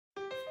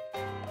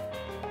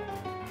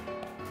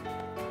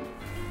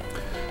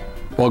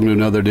Welcome to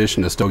another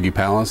edition of Stogie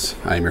Palace.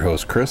 I'm your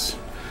host, Chris.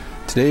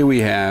 Today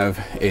we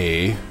have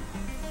a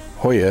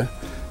Joya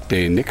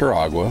de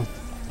Nicaragua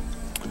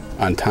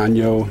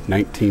Antano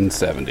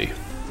 1970.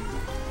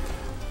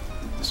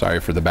 Sorry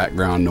for the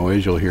background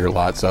noise you'll hear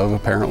lots of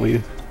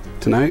apparently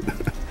tonight.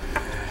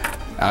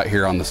 Out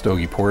here on the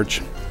Stogie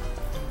porch.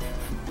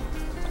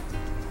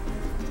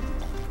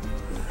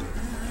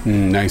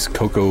 Nice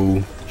cocoa,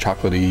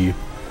 chocolatey,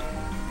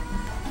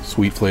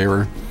 sweet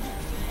flavor.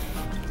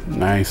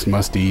 Nice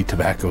musty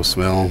tobacco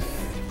smell.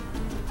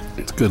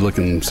 It's a good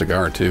looking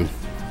cigar too.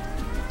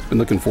 Been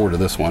looking forward to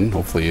this one.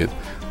 Hopefully it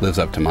lives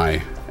up to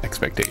my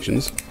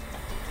expectations.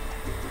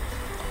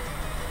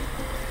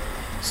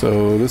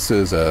 So this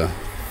is a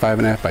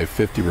 5.5 by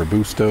 50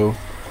 robusto,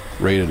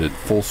 rated at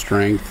full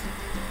strength.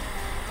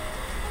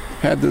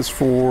 Had this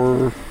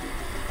for a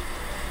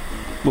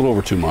little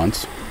over 2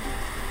 months.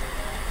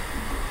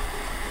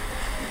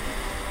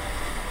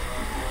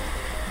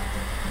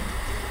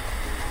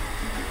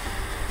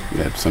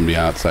 Got somebody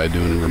outside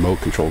doing a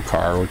remote control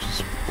car, which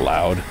is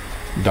loud.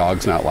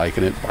 Dog's not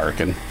liking it,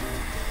 barking.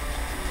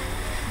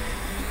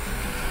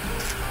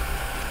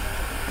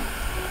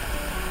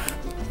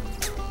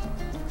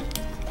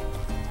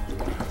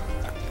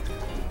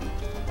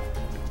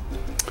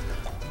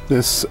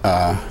 This,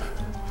 I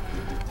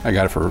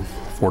got it for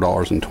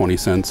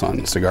 $4.20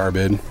 on Cigar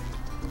bid.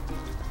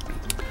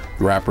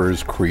 The wrapper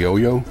is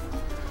Criollo,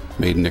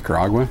 made in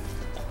Nicaragua.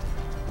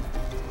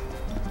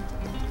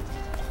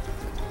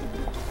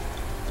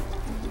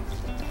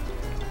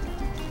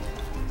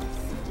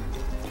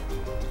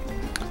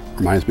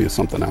 Reminds me of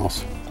something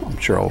else. I'm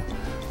sure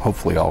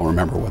hopefully I'll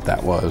remember what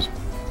that was.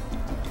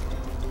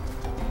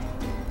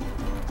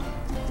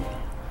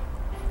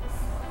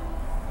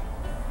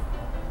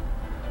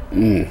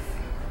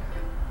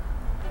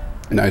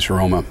 Nice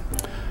aroma.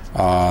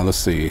 Let's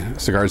see.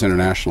 Cigars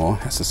International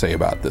has to say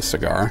about this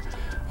cigar.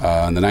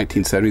 In the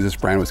 1970s, this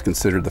brand was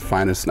considered the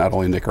finest not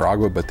only in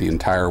Nicaragua but the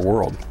entire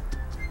world.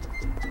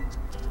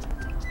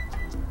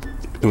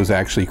 It was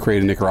actually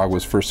created in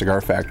Nicaragua's first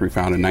cigar factory,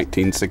 found in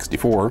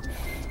 1964.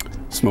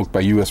 Smoked by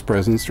U.S.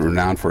 presidents,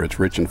 renowned for its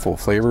rich and full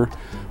flavor,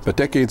 but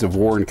decades of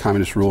war and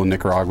communist rule in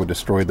Nicaragua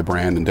destroyed the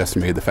brand and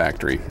decimated the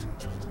factory,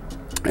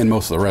 and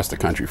most of the rest of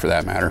the country for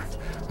that matter.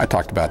 I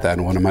talked about that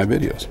in one of my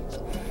videos.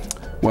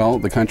 Well,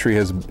 the country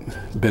has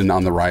been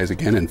on the rise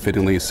again, and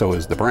fittingly so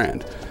is the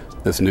brand.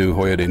 This new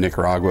Joya de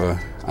Nicaragua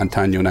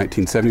Antano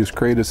 1970 was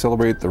created to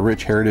celebrate the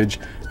rich heritage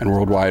and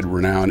worldwide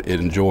renown it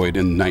enjoyed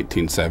in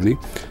 1970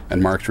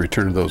 and marks the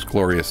return of those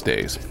glorious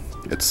days.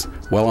 It's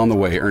well on the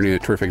way, earning a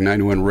terrific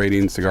 91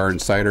 rating. Cigar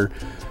Insider,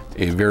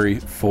 a very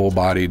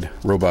full-bodied,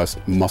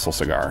 robust muscle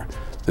cigar.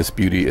 This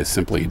beauty is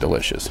simply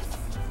delicious.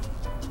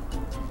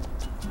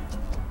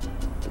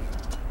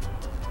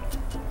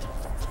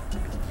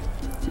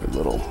 Good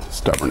little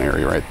stubborn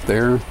area right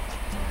there.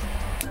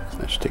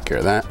 That should take care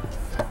of that.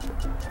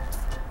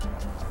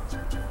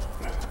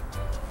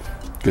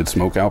 Good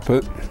smoke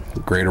output,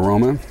 great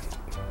aroma.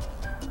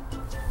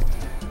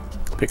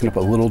 Picking up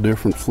a little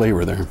different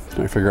flavor there.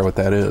 Trying to figure out what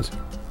that is.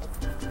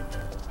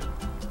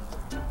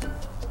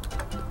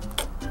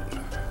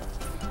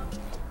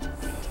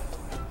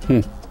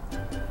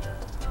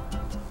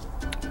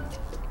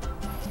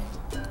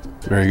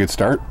 Very good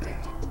start.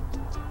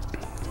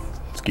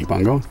 Let's keep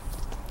on going.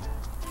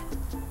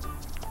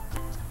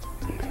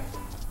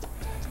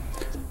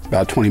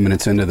 About 20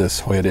 minutes into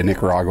this Joya de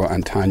Nicaragua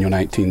Antano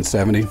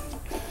 1970.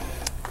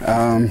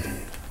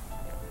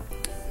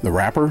 The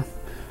wrapper,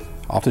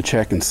 I'll have to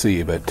check and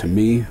see, but to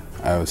me,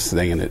 I was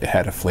thinking it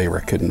had a flavor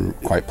I couldn't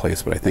quite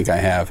place, but I think I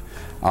have,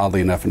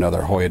 oddly enough,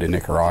 another Joya de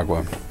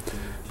Nicaragua,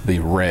 the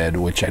red,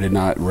 which I did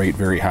not rate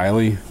very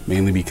highly,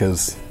 mainly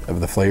because of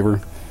the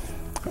flavor.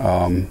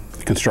 The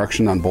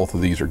construction on both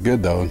of these are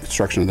good, though. The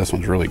construction of this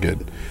one's really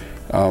good.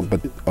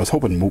 But I was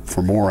hoping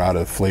for more out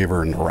of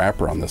flavor and the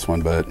wrapper on this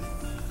one, but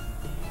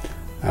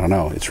I don't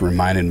know. It's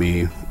reminded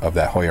me of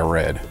that Joya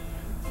red.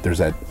 There's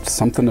that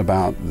something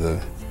about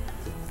the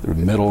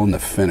middle and the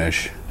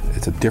finish.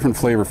 It's a different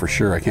flavor for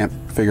sure. I can't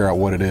figure out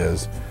what it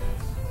is.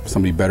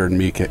 Somebody better than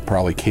me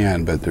probably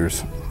can, but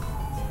there's...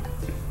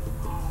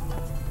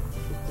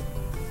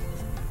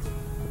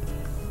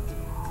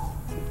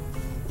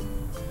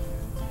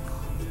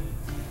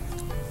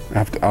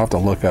 I'll have to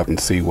look up and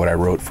see what I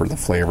wrote for the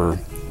flavor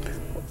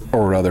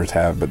or what others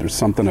have, but there's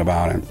something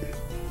about it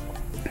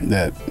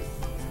that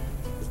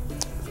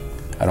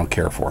I don't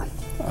care for.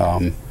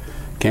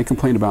 Can't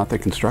complain about the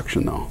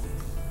construction though.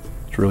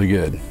 It's really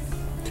good.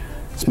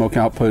 Smoke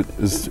output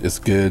is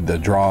good. The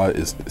draw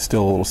is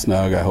still a little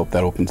snug. I hope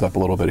that opens up a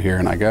little bit here.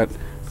 And I got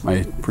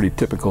my pretty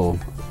typical,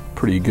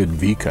 pretty good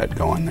V-cut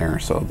going there,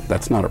 so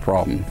that's not a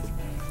problem.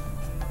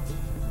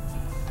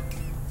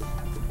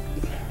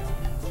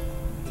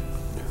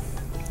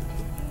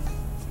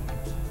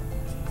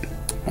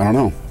 I don't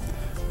know.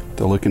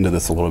 To look into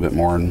this a little bit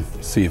more and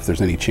see if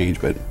there's any change,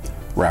 but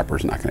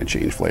wrapper's not going to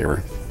change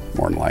flavor,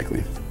 more than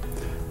likely.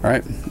 All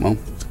right, well,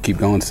 let's keep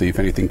going and see if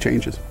anything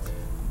changes.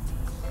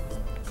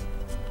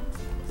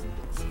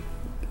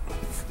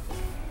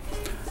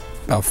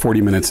 About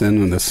 40 minutes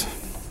in on this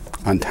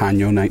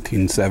Antano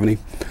 1970.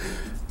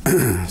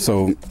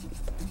 So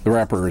the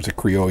wrapper is a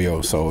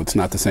Criollo, so it's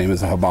not the same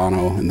as the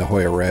Habano and the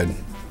Joya Red,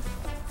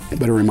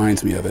 but it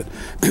reminds me of it.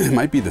 It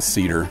might be the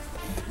cedar.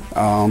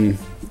 I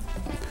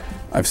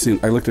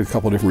looked at a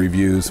couple different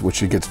reviews,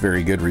 which it gets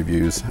very good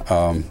reviews,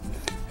 and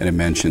it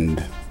mentioned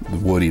the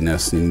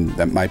woodiness, and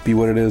that might be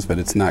what it is, but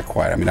it's not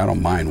quite. I mean, I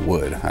don't mind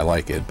wood. I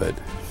like it, but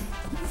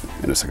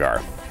in a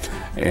cigar.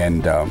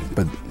 And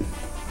but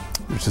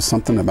there's just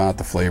something about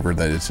the flavor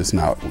that it's just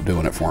not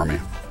doing it for me.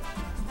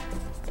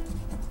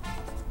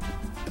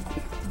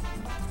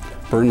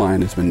 Burn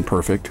line has been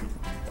perfect.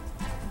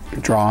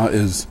 Draw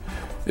is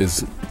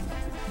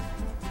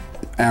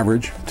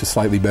average to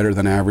slightly better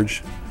than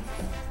average.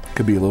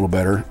 Could be a little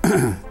better.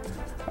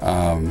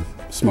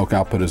 Smoke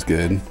output is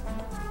good.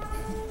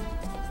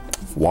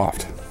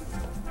 Waft.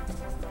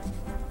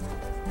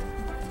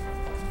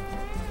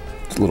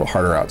 It's a little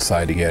harder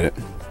outside to get it.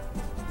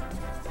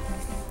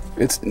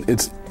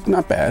 It's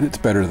not bad. It's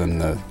better than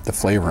the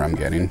flavor I'm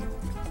getting.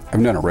 I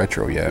haven't done a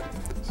retro yet.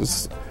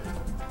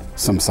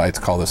 Some sites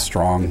call this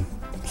strong.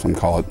 Some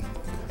call it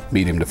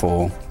medium to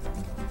full.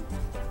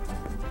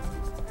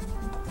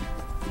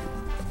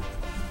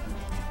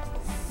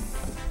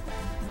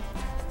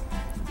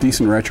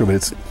 Decent retro, but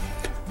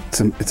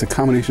it's a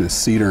combination of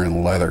cedar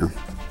and leather.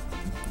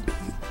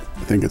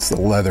 I think it's the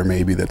leather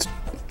maybe that's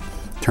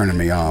turning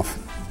me off.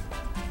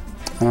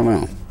 I don't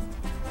know.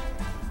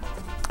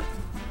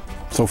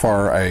 So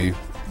far, I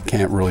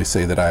can't really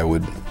say that I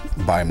would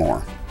buy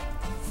more.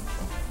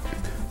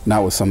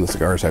 Not with some of the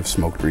cigars I've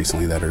smoked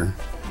recently that are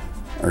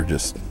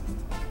just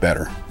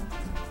better.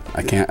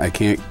 I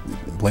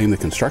can't blame the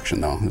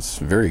construction though. It's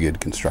very good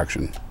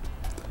construction.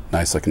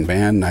 Nice looking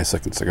band, nice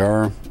looking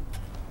cigar.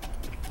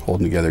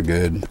 Holding together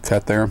good.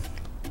 Cut there.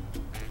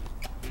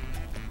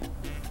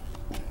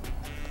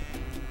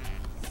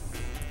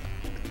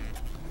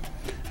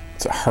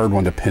 It's a hard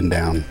one to pin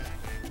down.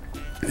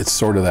 It's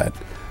sort of that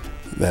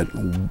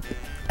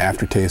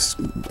aftertaste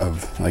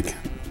of like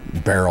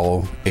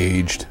barrel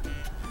aged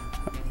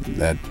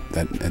that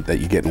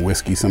you get in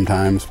whiskey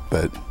sometimes,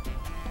 but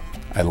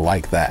I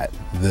like that.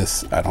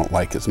 This I don't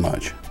like as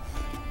much.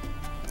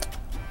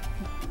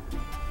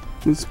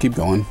 Let's keep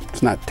going.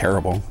 It's not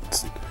terrible.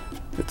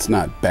 It's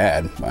not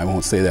bad. I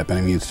won't say that, but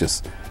I mean it's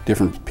just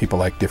different people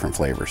like different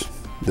flavors.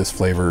 This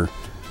flavor,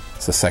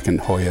 it's the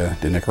second Joya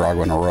de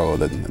Nicaragua in a row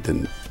that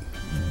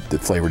the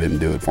flavor didn't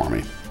do it for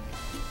me.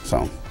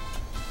 So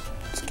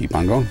let's keep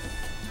on going.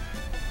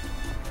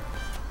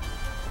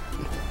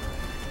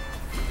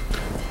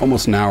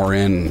 Almost an hour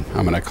in,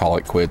 I'm gonna call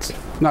it quits.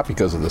 Not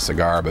because of the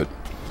cigar, but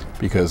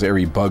because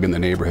every bug in the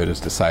neighborhood has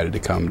decided to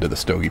come to the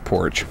stogie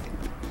porch.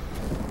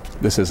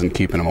 This isn't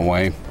keeping them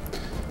away.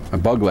 My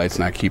bug light's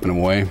not keeping them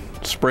away.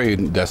 Spray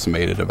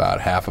decimated about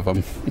half of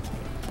them.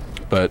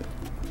 But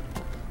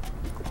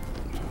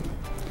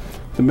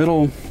the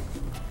middle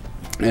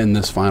and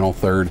this final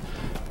third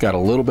got a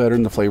little better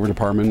in the flavor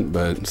department,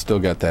 but still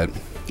got that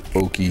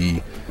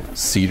oaky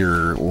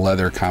cedar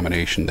leather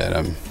combination that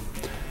I'm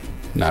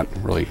not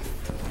really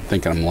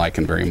thinking I'm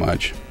liking very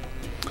much.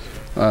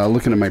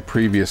 Looking at my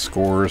previous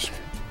scores,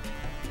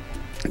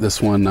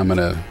 this one I'm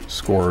gonna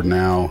score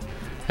now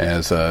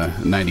as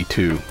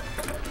 92.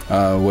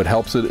 What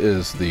helps it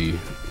is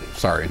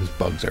sorry, there's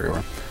bugs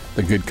everywhere.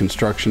 The good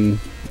construction,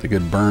 the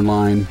good burn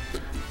line.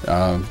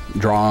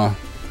 Draw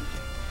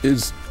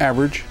is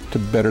average to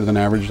better than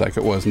average, like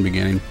it was in the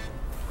beginning.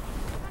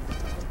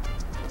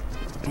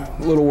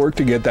 A little work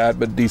to get that,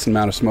 but decent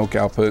amount of smoke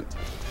output.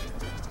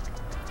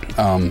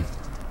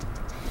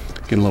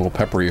 Getting a little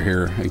pepperier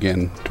here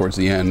again towards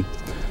the end.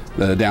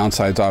 The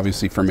downsides,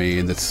 obviously, for me,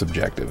 and it's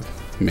subjective.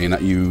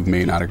 You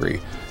may not agree,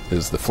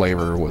 is the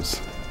flavor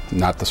was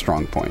not the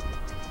strong point.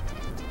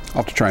 I'll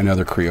have to try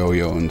another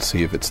Criollo and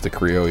see if it's the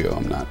Criollo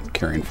I'm not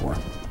caring for.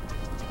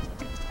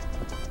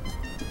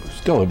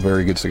 Still a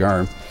very good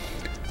cigar,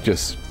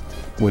 just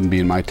wouldn't be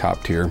in my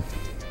top tier.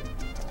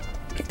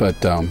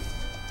 But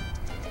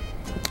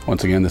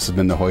once again, this has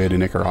been the Joya de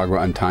Nicaragua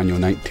Antano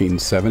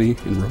 1970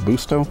 in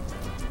Robusto.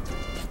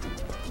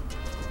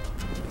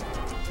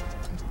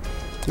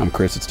 I'm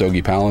Chris at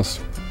Stogie Palace,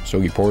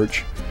 Stogie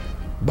Porch,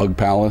 Bug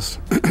Palace.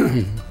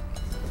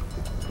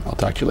 I'll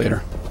talk to you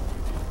later.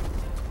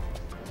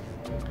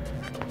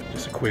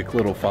 Just a quick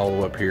little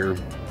follow-up here,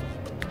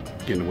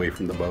 getting away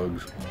from the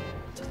bugs.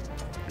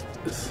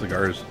 This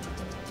cigar's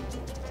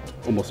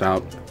almost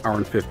out, hour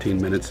and 15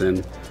 minutes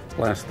in.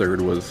 Last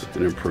third was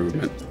an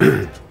improvement.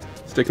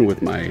 Sticking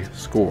with my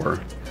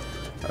score,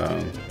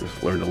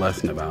 just learned a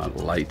lesson about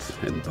lights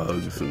and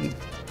bugs. And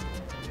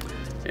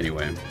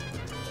anyway,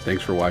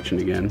 thanks for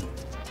watching again.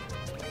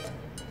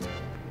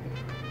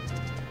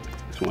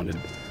 Just wanted to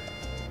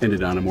end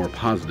it on a more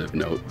positive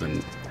note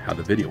than how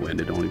the video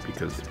ended, only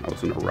because I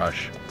was in a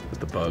rush with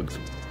the bugs.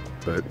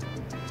 But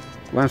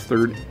last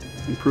third,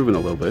 improving a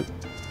little bit.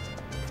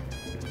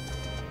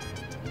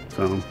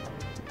 So,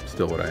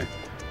 still would I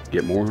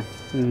get more?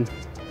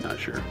 Not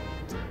sure.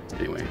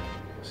 Anyway,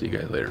 see you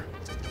guys later.